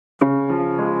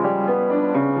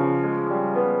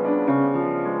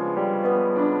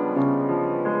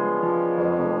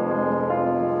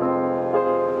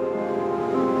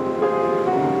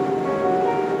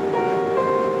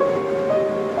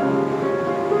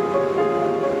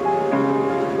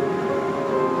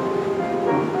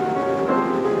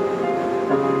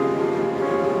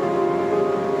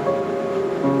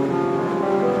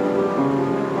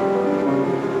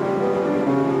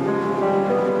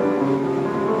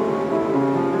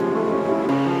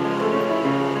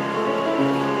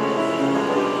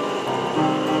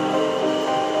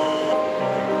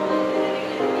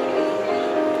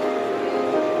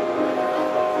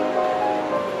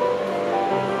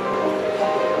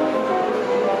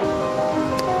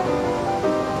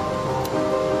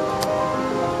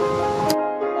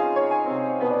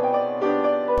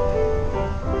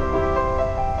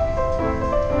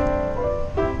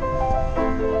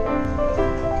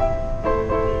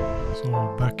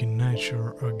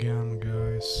nature again,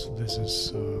 guys. This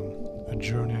is a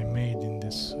journey I made in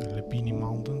this LEPINI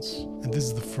mountains, and this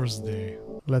is the first day.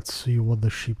 Let's see what the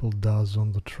sheeple does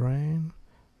on the train.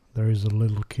 There is a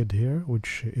little kid here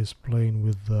which is playing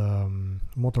with the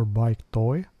motorbike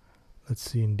toy. Let's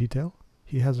see in detail.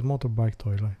 He has a motorbike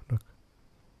toy, like, look.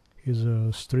 He's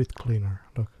a street cleaner,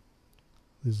 look.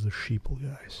 This is the sheeple,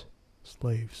 guys.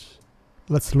 Slaves.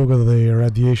 Let's look at the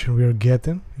radiation we are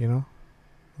getting, you know.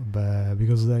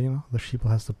 Because the sheeple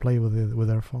has to play with it with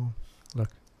their phone. Look,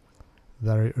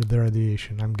 the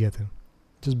radiation I'm getting,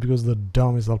 just because the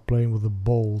dummies are playing with the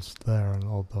balls there and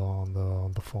all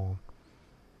on the phone.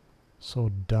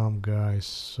 So dumb, guys,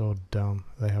 so dumb.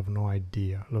 They have no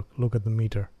idea. Look at the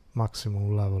meter,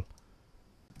 maximum level,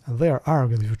 and they are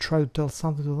arrogant. If you try to tell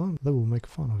something to them, they will make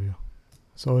fun of you.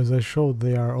 So as I showed,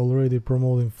 they are already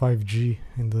promoting 5G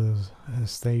in the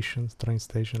train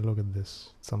station. Look at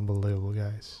this. It's unbelievable,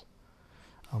 guys.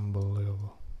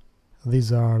 Unbelievable.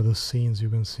 These are the scenes you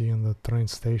can see in the train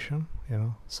station, you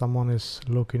know. Someone is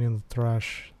looking in the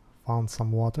trash, found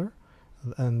some water,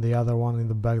 and the other one in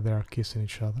the back, they are kissing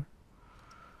each other.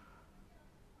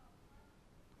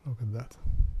 Look at that.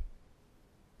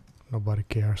 Nobody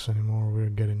cares anymore. We're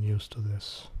getting used to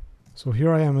this. So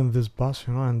here I am in this bus,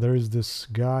 you know, and there is this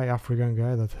guy, African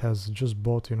guy, that has just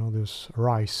bought, you know, this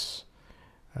rice,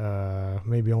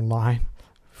 maybe online,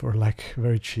 for like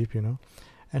very cheap, you know,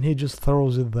 and he just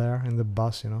throws it there in the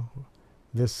bus, you know.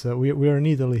 This we are in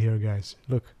Italy here, guys.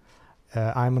 Look,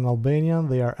 I'm an Albanian,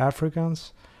 they are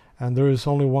Africans, and there is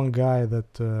only one guy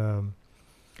that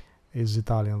is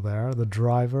Italian there, the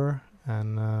driver,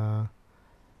 and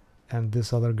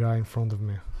this other guy in front of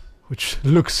me, which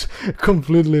looks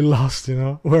completely lost, you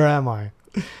know. Where am I?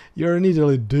 You're in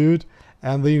Italy, dude,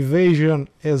 and the invasion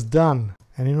is done.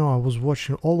 And you know, I was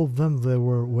watching all of them. They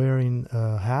were wearing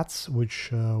hats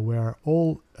which were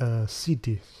all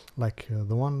cities. Like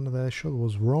the one that I showed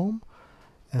was Rome,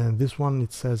 and this one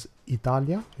it says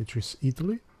Italia, which is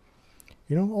Italy.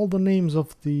 You know, all the names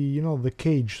of the, you know, the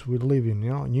cage we live in.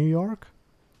 You know, New York.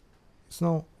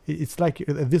 It's like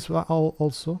this one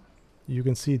also. You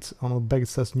can see it's on the back, it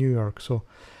says New York. So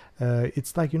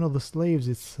it's like, you know, the slaves,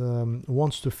 it's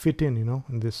wants to fit in, you know,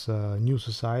 in this new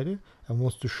society, and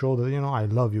wants to show that, you know, I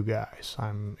love you guys,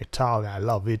 I'm Italian, I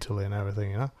love Italy and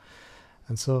everything, you know.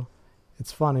 And so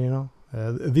it's funny, you know,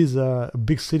 these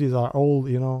big cities are all,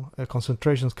 you know,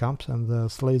 concentration camps, and the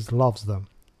slaves loves them,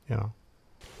 you know.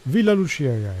 Villa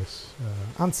Lucia, guys,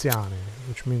 anziani,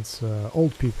 which means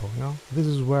old people, you know. This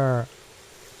is where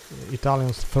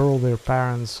Italians throw their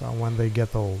parents when they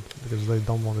get old, because they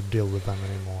don't want to deal with them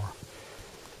anymore.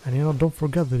 And you know, don't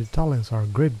forget that Italians are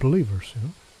great believers, you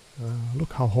know.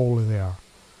 Look how holy they are.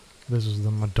 This is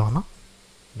the Madonna.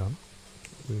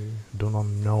 We do not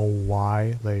know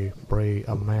why they pray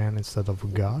a man instead of a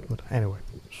god, but anyway,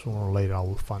 sooner or later I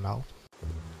will find out.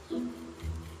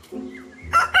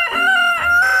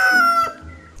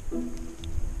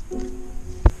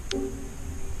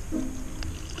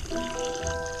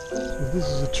 This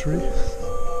is a tree,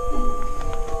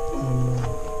 and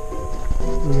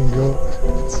we can go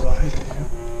inside.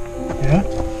 Yeah,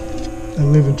 a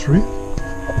living tree.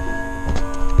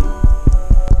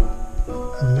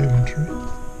 A living tree.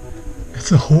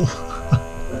 It's a hole.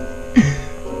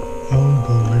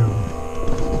 Unbelievable.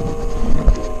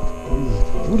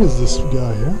 What is this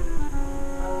guy here?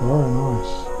 Very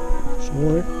nice.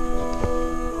 Sorry.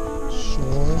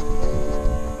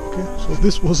 Okay, so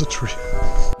this was a tree.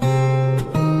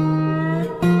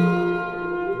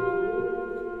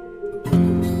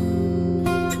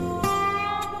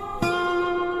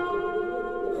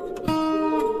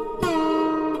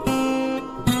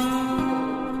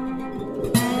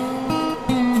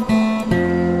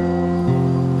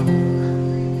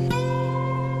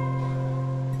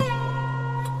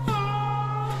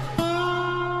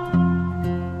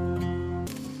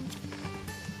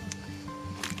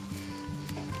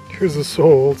 Here's a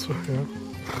soul also, yeah.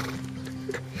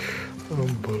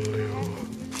 Unbelievable.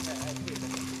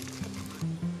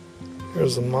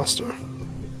 Here's the master.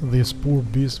 This poor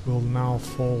beast will now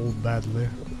fall badly.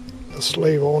 The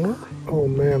slave owner? Oh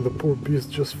man, the poor beast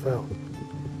just fell.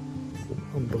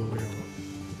 Unbelievable.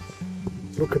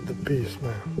 Look at the beast,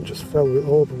 man. It just fell with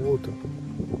all the water.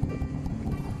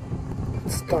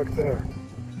 It's stuck there.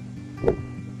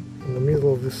 In the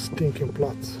middle of this stinking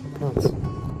plants.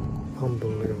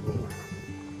 Unbelievable, man.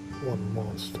 What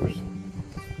monsters.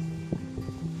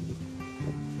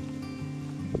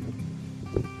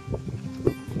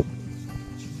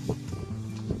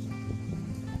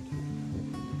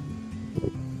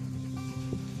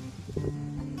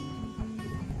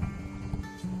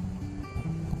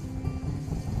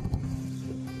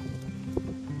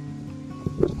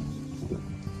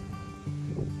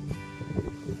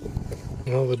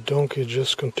 You know, the donkey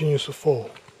just continues to fall.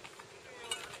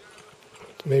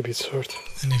 Maybe it's hurt.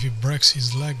 And if he breaks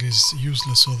his leg, it's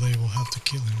useless, so they will have to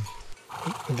kill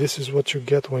him. This is what you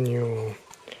get when you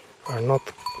are not...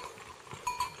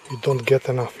 You don't get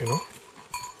enough, you know?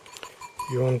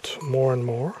 You want more and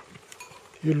more,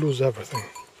 you lose everything.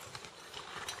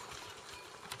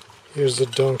 Here's the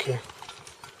donkey.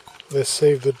 They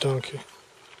saved the donkey.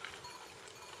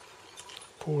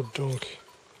 Poor donkey.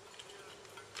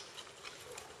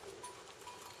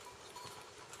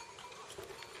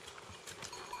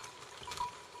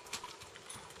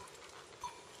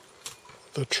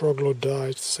 The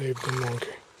troglodyte saved the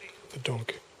monkey. The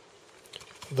donkey.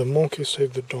 The monkey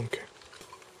saved the donkey.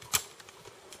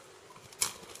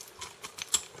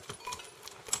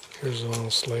 Here's a little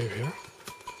slave here.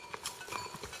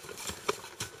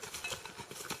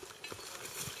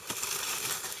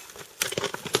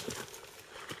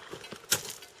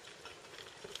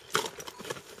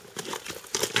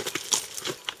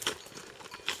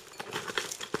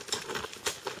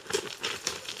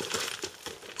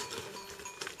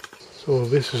 So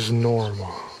this is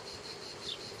normal,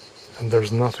 and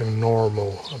there's nothing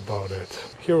normal about it.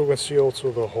 Here we can see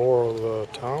also the whore of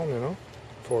the town, you know,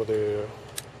 for the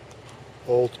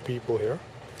old people here.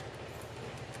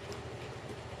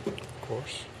 Of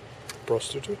course,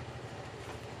 prostitute.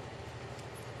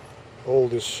 All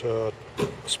these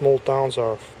small towns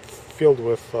are filled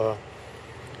with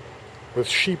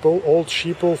sheeple, old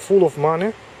sheeple, full of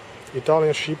money,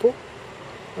 Italian sheeple,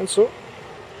 and so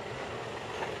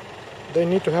they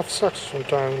need to have sex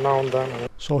sometime now and then.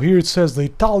 So here it says the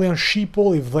Italian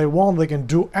sheeple, if they want, they can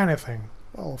do anything.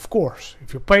 Well, of course,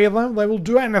 if you pay them, they will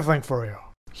do anything for you.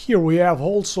 Here we have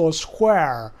also a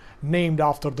square named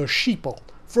after the sheeple.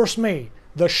 1st May,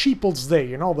 the sheeple's day,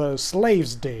 you know, the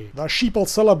slaves' day. The sheeple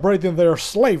celebrating their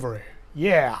slavery.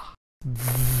 Yeah.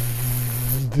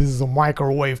 This is a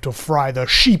microwave to fry the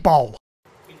sheeple.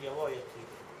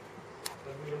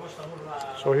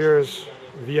 So here's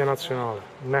Via Nazionale,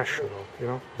 national, you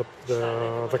know,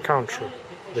 the country,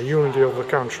 the unity of the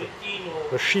country.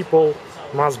 The sheeple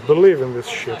must believe in this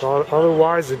shit,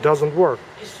 otherwise it doesn't work.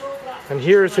 And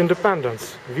here is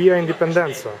independence, Via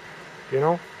Indipendenza, you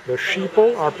know, the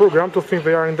sheeple are programmed to think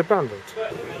they are independent.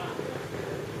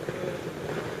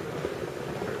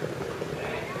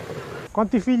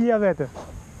 Quanti figli avete?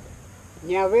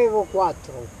 Ne avevo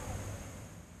 4.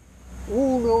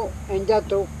 Uno è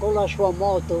andato con la sua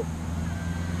moto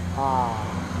a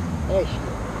Est.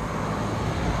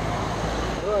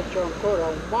 Però c'è ancora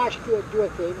un maschio e 2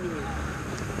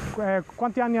 femmine.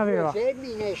 Quanti anni aveva? 2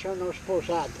 femmine sono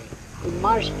sposate, il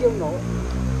maschio no.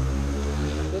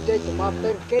 Gli ho detto, ma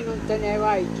perché non te ne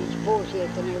vai, ti sposi e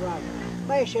te ne vai?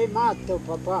 Ma sei matto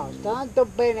papà, sta tanto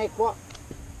bene qua.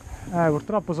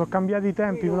 Purtroppo sono cambiati i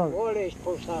tempi. Lui non proprio. vuole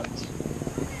sposarsi.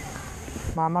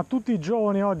 Ma tutti i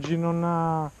giovani oggi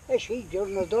non... Eh sì, il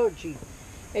giorno d'oggi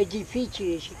è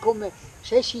difficile, siccome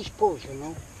se si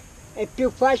sposano è più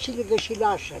facile che si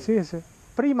lasciano. Sì, sì.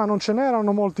 Prima non ce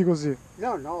n'erano molti così.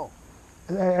 No, no.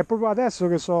 È proprio adesso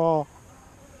che so...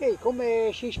 Sì,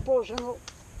 come si sposano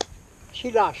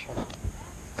si lasciano.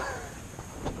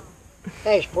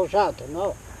 È sposato,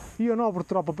 no? Io no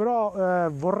purtroppo, però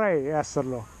vorrei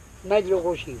esserlo. Meglio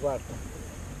così, guarda.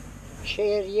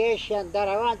 Se riesci ad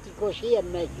andare avanti così è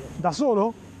meglio. Da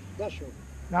solo? Da solo.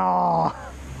 No!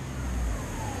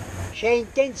 Se è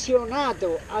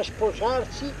intenzionato a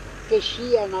sposarsi, che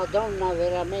sia una donna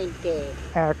veramente...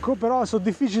 Ecco, però sono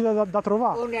difficili da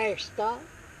trovare. onesta.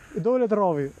 E dove le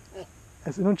trovi?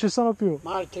 Non ci sono più.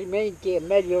 Ma altrimenti è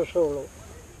meglio solo.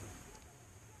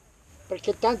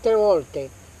 Perché tante volte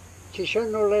ci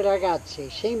sono le ragazze,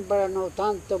 sembrano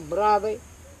tanto brave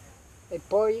e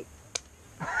poi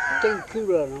ti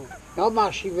inculano. No,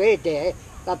 ma si vede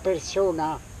la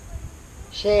persona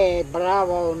se è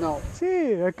brava o no. Sì,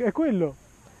 è quello.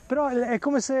 Però è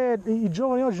come se i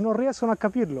giovani oggi non riescono a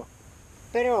capirlo.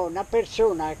 Però una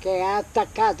persona che è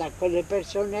attaccata a quelle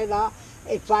persone là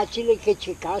è facile che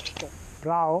ci casca.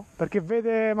 Bravo, perché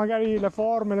vede magari le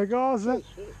forme, le cose, Sì,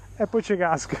 sì. e poi ci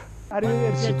casca.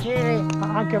 Arrivederci. Piacere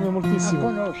Anche a me moltissimo. a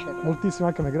conoscerla. Moltissimo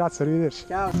anche a me, grazie, arrivederci.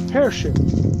 Ciao. Hershey,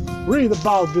 read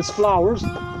about these flowers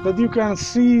that you can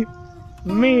see,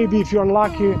 maybe if you're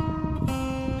lucky,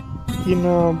 in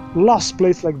a lost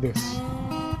place like this.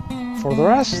 For the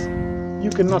rest, you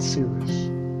cannot see this.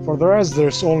 For the rest,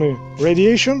 there's only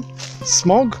radiation,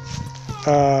 smog,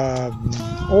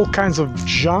 all kinds of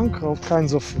junk, all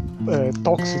kinds of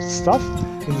toxic stuff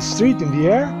in the street, in the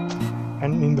air,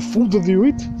 and in the food that you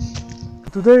eat.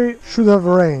 Today should have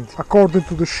rained, according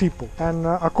to the sheeple. And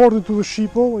according to the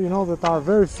sheeple, you know, that are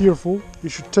very fearful, you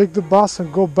should take the bus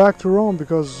and go back to Rome,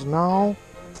 because now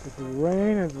it will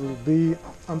rain and it will be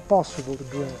impossible to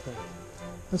do anything.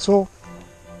 And so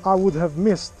I would have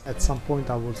missed. At some point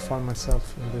I would find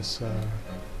myself in this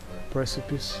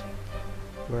precipice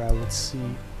where I would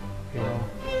see, you know,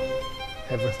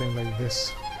 everything like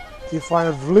this. If I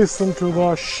have listened to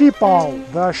the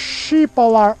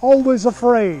sheeple are always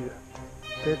afraid,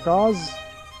 because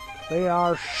they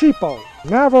are sheeple.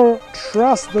 Never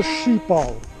trust the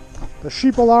sheeple. The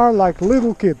sheeple are like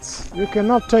little kids. You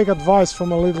cannot take advice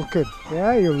from a little kid.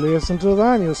 Yeah, you listen to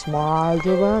them, you smile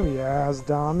to them. Yes,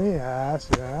 dummy, yes,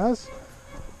 yes.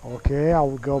 Okay, I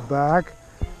will go back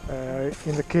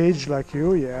in the cage like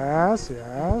you. Yes,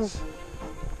 yes.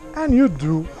 And you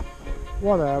do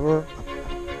whatever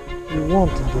you want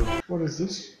to do. What is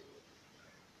this?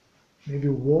 Maybe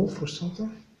a wolf or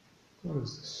something? What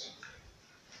is this?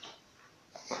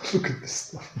 Look at this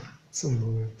stuff. It's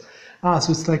unbelievable. Ah,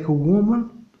 so it's like a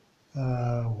woman.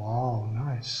 Wow,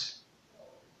 nice.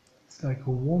 It's like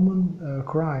a woman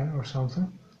crying or something.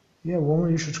 Yeah, woman,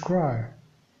 you should cry.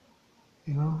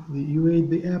 You know, you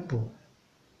ate the apple.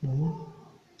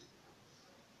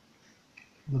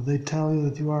 But they tell you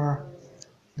that you are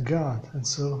God, and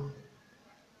so,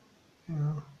 you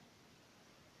know,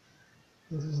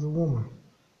 this is the woman.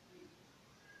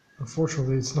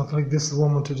 Unfortunately, it's not like this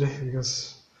woman today,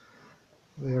 because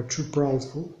they are too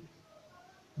proudful.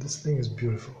 This thing is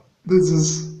beautiful. This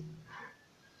is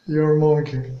your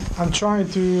monkey. I'm trying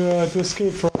to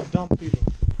escape from dumb people.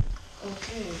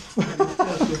 Okay.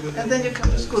 And then you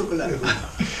come to Skurgula.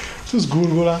 To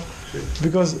Skurgula,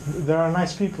 because there are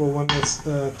nice people when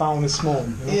the town is small.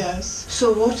 You know? Yes.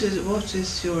 So what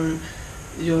is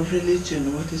your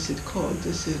religion? What is it called?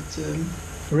 Is it?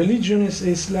 Religion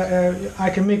is like, I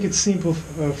can make it simple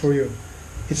for you.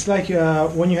 It's like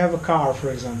when you have a car, for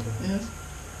example. Yes.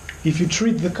 If you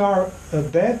treat the car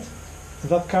bad,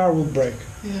 that car will break.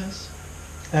 Yes.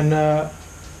 And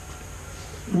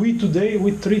we today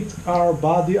treat our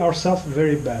body, ourselves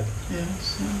very bad.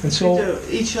 Yes. And so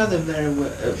each other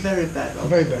very bad. Also.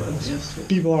 Very bad. Yes.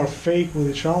 People are fake with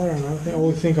each other and everything.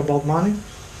 Only think about money.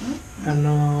 And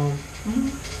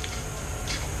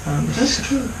that's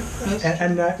true.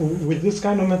 And with this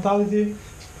kind of mentality,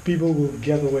 people will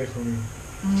get away from you.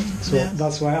 So yes.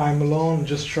 that's why I'm alone,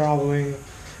 just traveling.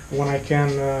 When I can,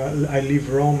 I leave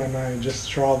Rome and I just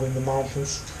travel in the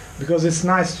mountains. Because it's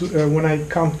nice to, when I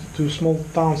come to small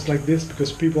towns like this,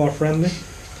 because people are friendly.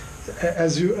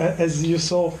 As you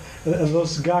saw,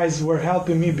 those guys were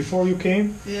helping me before you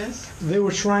came. Yes. They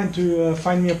were trying to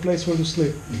find me a place where to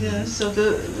sleep. Yes. So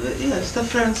the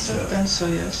friends and so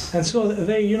yes. And so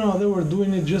they were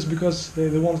doing it just because they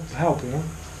wanted to help, you know.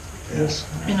 Yes.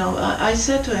 You know, I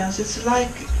said to Hans, it's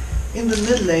like in the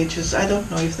Middle Ages. I don't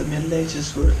know if the Middle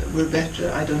Ages were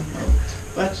better. I don't know,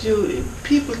 but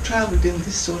people traveled in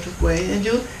this sort of way, and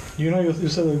you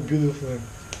said a beautiful thing.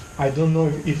 I don't know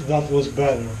if that was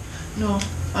better. No,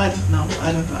 I don't know.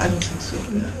 I don't think so.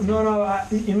 Yeah. No.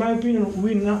 In my opinion,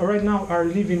 we right now are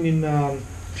living in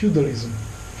feudalism.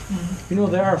 You know,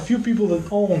 there are a few people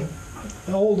that own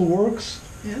all the works,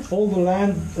 yes. all the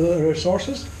land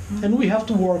resources, and we have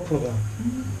to work for them.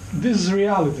 This is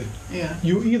reality. Yeah.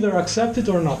 You either accept it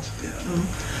or not. Yeah.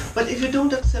 But if you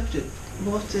don't accept it,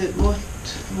 what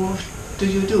do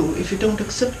you do if you don't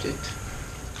accept it?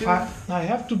 I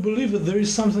have to believe that there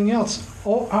is something else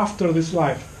after this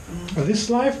life. This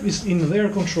life is in their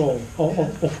control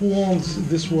of who owns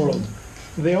this world.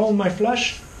 They own my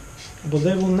flesh, but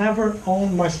they will never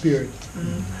own my spirit.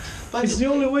 But it's the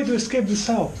only way to escape this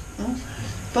hell.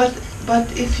 But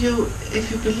if you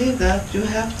believe that, you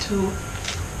have to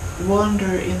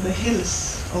wander in the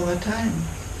hills all the time.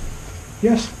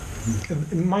 Yes,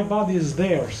 my body is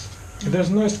theirs. There's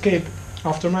no escape.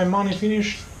 After my money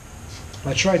finished,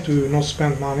 I try to not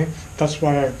spend money. That's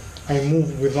why I move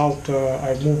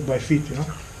I move by feet, you know,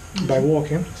 by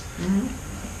walking.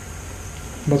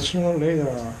 But sooner or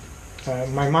later,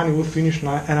 my money will finish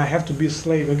and I have to be a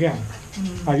slave again.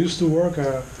 I used to work.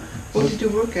 What did you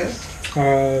work as?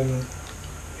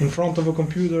 In front of a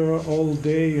computer all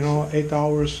day, you know, 8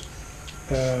 hours.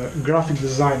 Graphic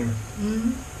designer.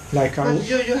 Like but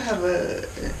you have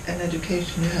an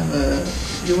education.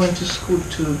 You went to school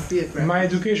to be a graphic. My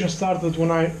education started when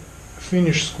I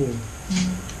finished school,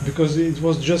 because it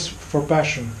was just for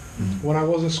passion. When I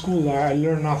was in school, I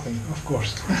learned nothing, of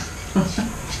course.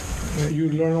 You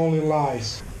learn only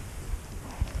lies.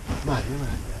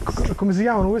 Come si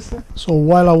chiamano queste? So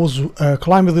while I was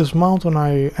climbing this mountain,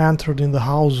 I entered in the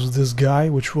house of this guy,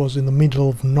 which was in the middle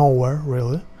of nowhere,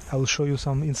 really. I will show you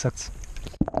some insects.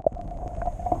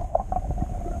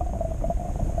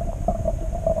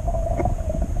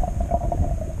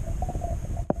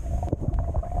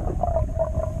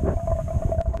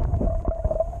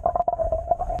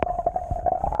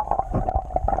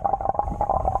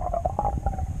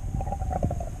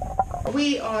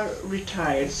 We are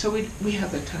retired, so we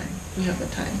have the time. We have the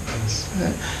time.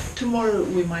 Tomorrow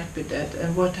we might be dead,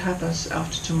 and what happens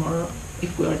after tomorrow,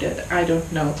 if we are dead, I don't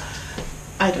know.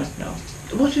 I don't know.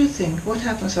 What do you think? What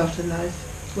happens after life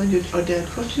when you are dead?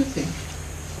 What do you think?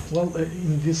 Well,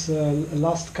 in this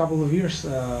last couple of years,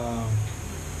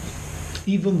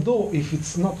 even though if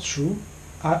it's not true,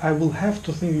 I will have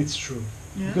to think it's true,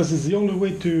 Yeah. because it's the only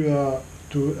way to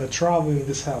travel in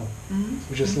this hell,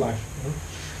 which is life. You know?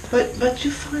 But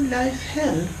you find life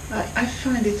hell. I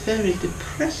find it very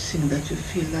depressing that you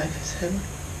feel life is hell.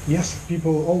 Yes,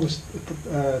 people always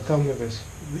tell me this.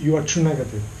 You are too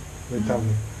negative, they tell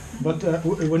me. But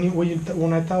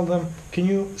when I tell them, can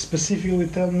you specifically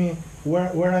tell me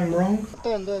where I'm wrong?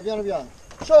 Tende, piano piano.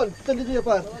 Sol, tendi due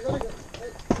parti.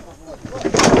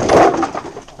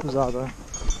 Scusate.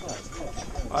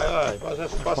 Vai,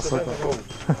 passa sempre come.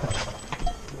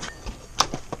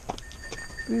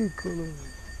 Piccolo.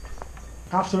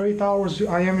 After 8 hours,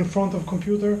 I am in front of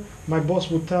computer. My boss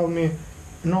would tell me,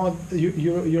 "No,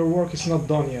 your work is not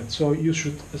done yet, so you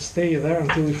should stay there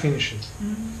until you finish it."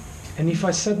 And if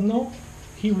I said no,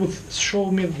 he would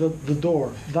show me the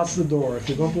door. That's the door. If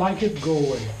you don't like it, go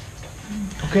away.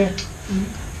 Okay?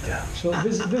 Yeah. So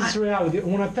this is reality.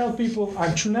 When I tell people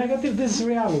I'm too negative, this is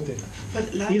reality.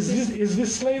 But life Is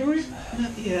this slavery? No,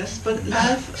 yes, but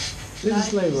life This is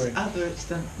slavery. is other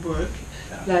than work.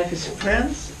 Life is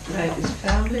friends, life is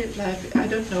family, life, I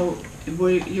don't know,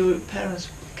 where your parents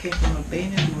came from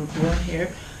Albania, you were born here,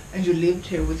 and you lived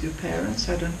here with your parents.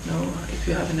 I don't know if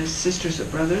you have any sisters or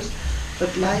brothers, but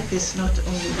life is not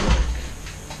only work.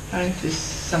 Life is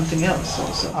something else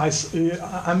also.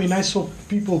 I mean, I saw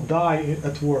people die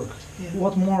at work. Yeah.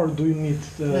 What more do you need?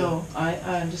 No, I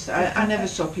understand. I never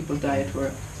saw people die at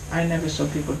work. I never saw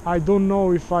people. I don't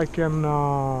know if I can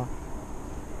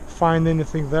find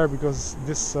anything there, because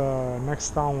this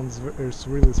next town is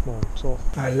really small. So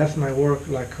I left my work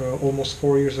like almost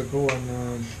 4 years ago,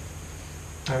 and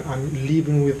I'm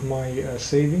living with my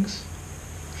savings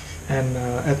and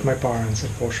at my parents,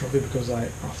 unfortunately, because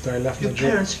after I left Your my job.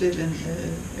 parents live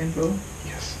in Rome?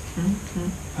 Yes. Mm-hmm.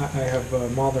 I have a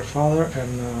mother, father,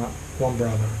 and one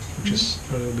brother, which is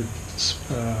a little bit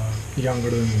younger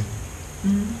than me.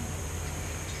 Mm-hmm.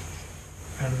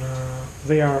 And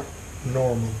they are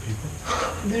normal people.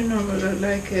 They're normal,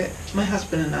 like my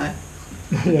husband and I.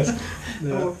 Yes,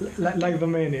 Oh. like the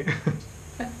many.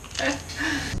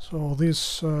 So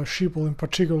this sheeple in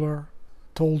particular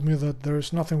told me that there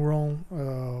is nothing wrong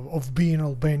of being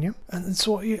Albanian, and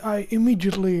so I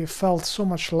immediately felt so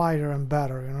much lighter and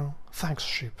better, you know. Thanks,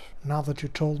 sheep. Now that you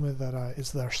told me that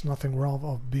there's nothing wrong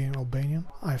of being Albanian,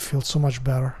 I feel so much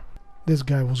better. This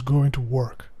guy was going to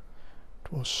work.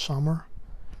 It was summer.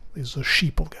 These are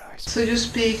sheeple guys. So you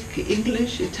speak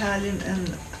English, Italian,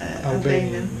 and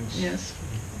Albanian? Yes.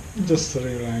 Just the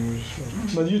real language.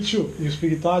 But you too. You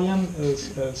speak Italian,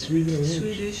 Swedish, and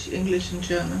Swedish, English, and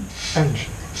German. And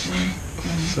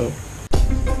so.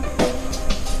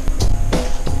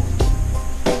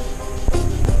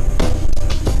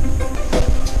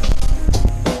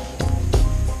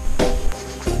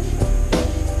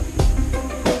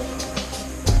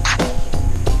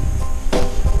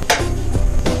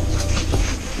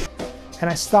 And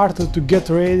I started to get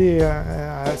ready.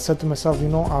 I said to myself, you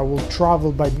know, I will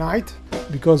travel by night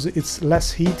because it's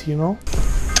less heat, you know.